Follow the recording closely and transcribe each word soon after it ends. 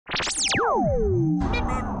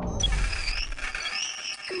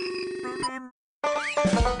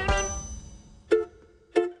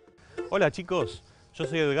Hola chicos, yo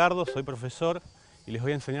soy Edgardo, soy profesor y les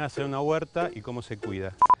voy a enseñar a hacer una huerta y cómo se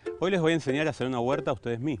cuida. Hoy les voy a enseñar a hacer una huerta a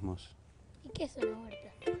ustedes mismos. ¿Y qué es una huerta?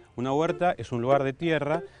 Una huerta es un lugar de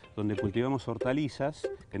tierra donde cultivamos hortalizas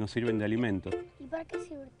que nos sirven de alimento. ¿Y para qué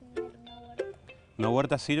sirve tener una huerta? Una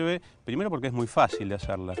huerta sirve, primero porque es muy fácil de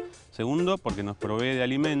hacerla, segundo porque nos provee de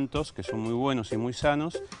alimentos que son muy buenos y muy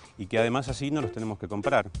sanos y que además así no los tenemos que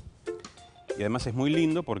comprar. Y además es muy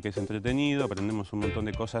lindo porque es entretenido, aprendemos un montón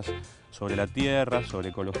de cosas sobre la tierra, sobre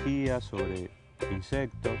ecología, sobre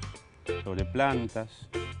insectos, sobre plantas,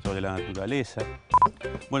 sobre la naturaleza.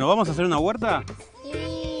 Bueno, ¿vamos a hacer una huerta?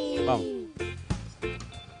 Sí. Vamos.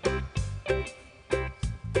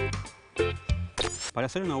 Para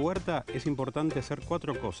hacer una huerta es importante hacer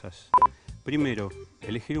 4 cosas. Primero,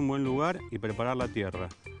 elegir un buen lugar y preparar la tierra.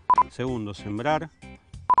 Segundo, sembrar.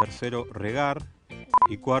 Tercero, regar.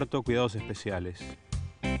 Y cuarto, cuidados especiales.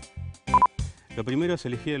 Lo primero es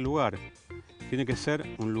elegir el lugar. Tiene que ser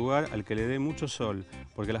un lugar al que le dé mucho sol,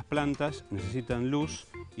 porque las plantas necesitan luz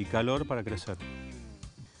y calor para crecer.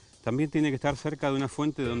 También tiene que estar cerca de una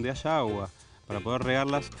fuente donde haya agua, para poder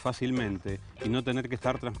regarlas fácilmente y no tener que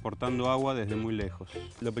estar transportando agua desde muy lejos.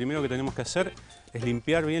 Lo primero que tenemos que hacer es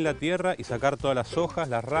limpiar bien la tierra y sacar todas las hojas,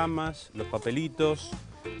 las ramas, los papelitos,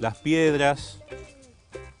 las piedras.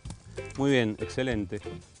 Muy bien, excelente.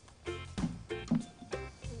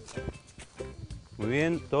 Muy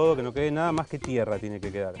bien, todo, que no quede nada más que tierra tiene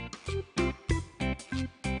que quedar.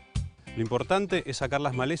 Lo importante es sacar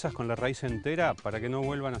las malezas con la raíz entera para que no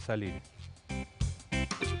vuelvan a salir.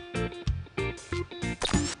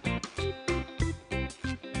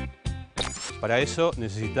 Para eso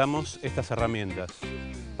necesitamos estas herramientas: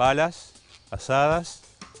 palas, azadas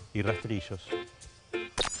y rastrillos.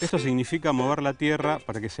 Esto significa mover la tierra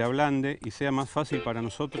para que se ablande y sea más fácil para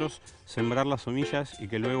nosotros sembrar las semillas y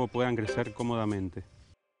que luego puedan crecer cómodamente.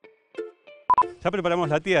 Ya preparamos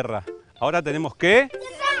la tierra. Ahora tenemos que...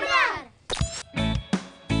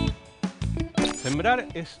 ¡sembrar! Sembrar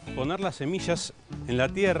es poner las semillas en la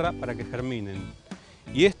tierra para que germinen.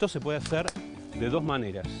 Y esto se puede hacer de 2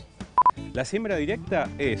 maneras. La siembra directa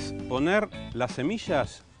es poner las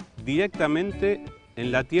semillas directamente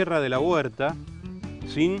en la tierra de la huerta,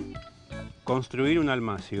 sin construir un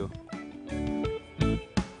almacio.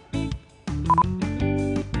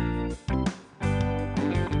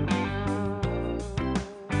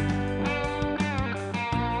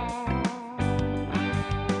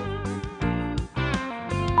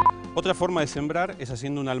 Otra forma de sembrar es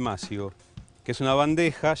haciendo un almacio, que es una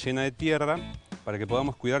bandeja llena de tierra para que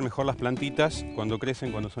podamos cuidar mejor las plantitas cuando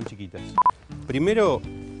crecen, cuando son chiquitas. Primero,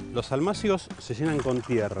 los almacios se llenan con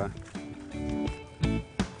tierra.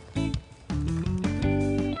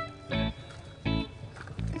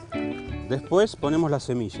 Después ponemos las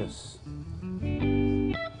semillas.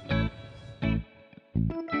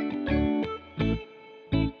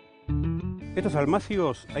 Estos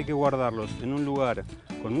almácigos hay que guardarlos en un lugar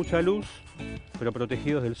con mucha luz, pero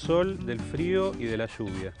protegidos del sol, del frío y de la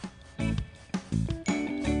lluvia.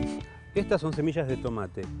 Estas son semillas de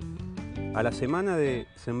tomate. A la semana de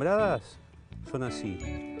sembradas son así.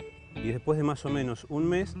 Y después de más o menos un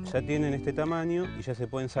mes ya tienen este tamaño y ya se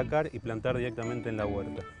pueden sacar y plantar directamente en la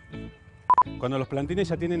huerta. Cuando los plantines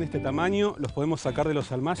ya tienen este tamaño, los podemos sacar de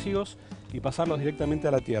los almácigos y pasarlos directamente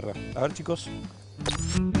a la tierra. A ver, chicos.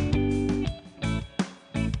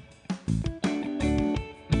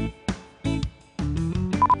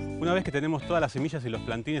 Una vez que tenemos todas las semillas y los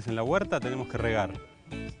plantines en la huerta, tenemos que regar.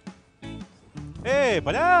 ¡Eh,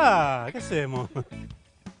 pará! ¿Qué hacemos?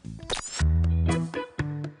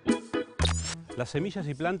 Las semillas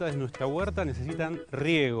y plantas de nuestra huerta necesitan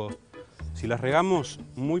riego. Si las regamos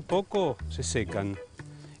muy poco, se secan.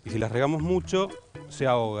 Y si las regamos mucho, se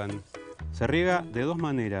ahogan. Se riega de 2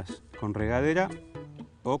 maneras, con regadera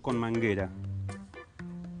o con manguera.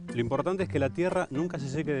 Lo importante es que la tierra nunca se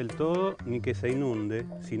seque del todo ni que se inunde,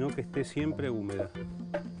 sino que esté siempre húmeda.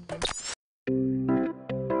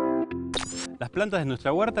 Las plantas de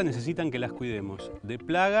nuestra huerta necesitan que las cuidemos de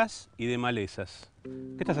plagas y de malezas.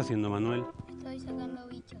 ¿Qué estás haciendo, Manuel? Estoy sacando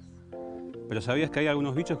bichos. Pero ¿sabías que hay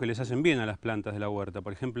algunos bichos que les hacen bien a las plantas de la huerta?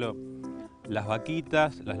 Por ejemplo, las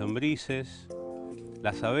vaquitas, las lombrices,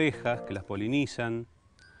 las abejas que las polinizan,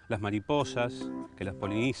 las mariposas que las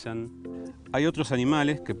polinizan. Hay otros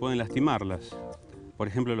animales que pueden lastimarlas. Por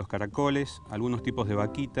ejemplo, los caracoles, algunos tipos de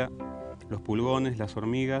vaquita, los pulgones, las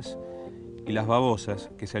hormigas y las babosas,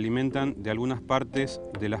 que se alimentan de algunas partes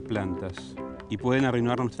de las plantas y pueden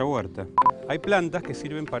arruinar nuestra huerta. Hay plantas que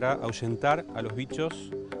sirven para ahuyentar a los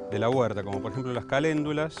bichos de la huerta, como por ejemplo las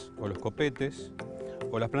caléndulas o los copetes,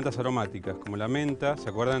 o las plantas aromáticas, como la menta, ¿se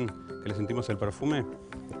acuerdan que le sentimos el perfume?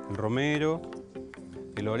 El romero,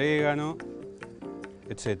 el orégano,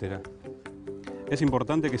 etc. Es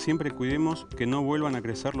importante que siempre cuidemos que no vuelvan a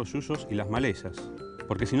crecer los yuyos y las malezas,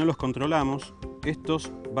 porque si no los controlamos,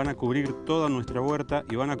 estos van a cubrir toda nuestra huerta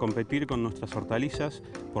y van a competir con nuestras hortalizas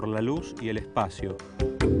por la luz y el espacio.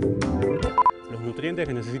 Los nutrientes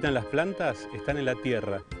que necesitan las plantas están en la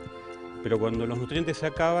tierra, pero cuando los nutrientes se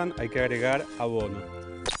acaban hay que agregar abono.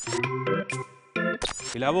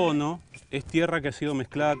 El abono es tierra que ha sido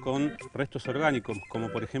mezclada con restos orgánicos, como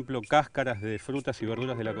por ejemplo cáscaras de frutas y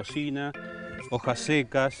verduras de la cocina, hojas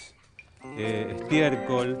secas,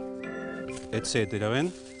 estiércol, etc.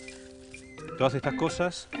 ¿Ven? Todas estas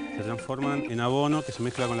cosas se transforman en abono que se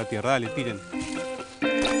mezcla con la tierra. Dale, tiren.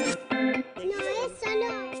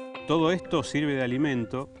 Todo esto sirve de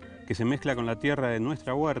alimento que se mezcla con la tierra de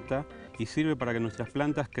nuestra huerta y sirve para que nuestras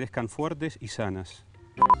plantas crezcan fuertes y sanas.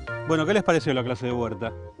 Bueno, ¿qué les pareció la clase de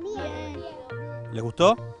huerta? Bien. ¿Les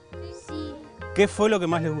gustó? Sí. ¿Qué fue lo que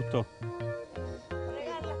más les gustó?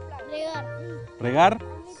 Regar las plantas. Regar. ¿Regar?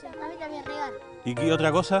 A mí también regar. ¿Y qué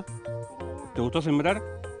otra cosa? ¿Te gustó sembrar?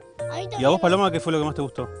 A mí también. ¿Y a vos, Paloma, qué fue lo que más te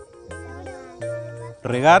gustó?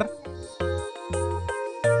 ¿Regar?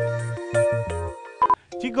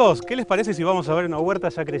 Chicos, ¿qué les parece si vamos a ver una huerta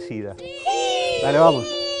ya crecida? Sí. Dale, vamos.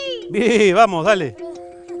 Bien, vamos, dale.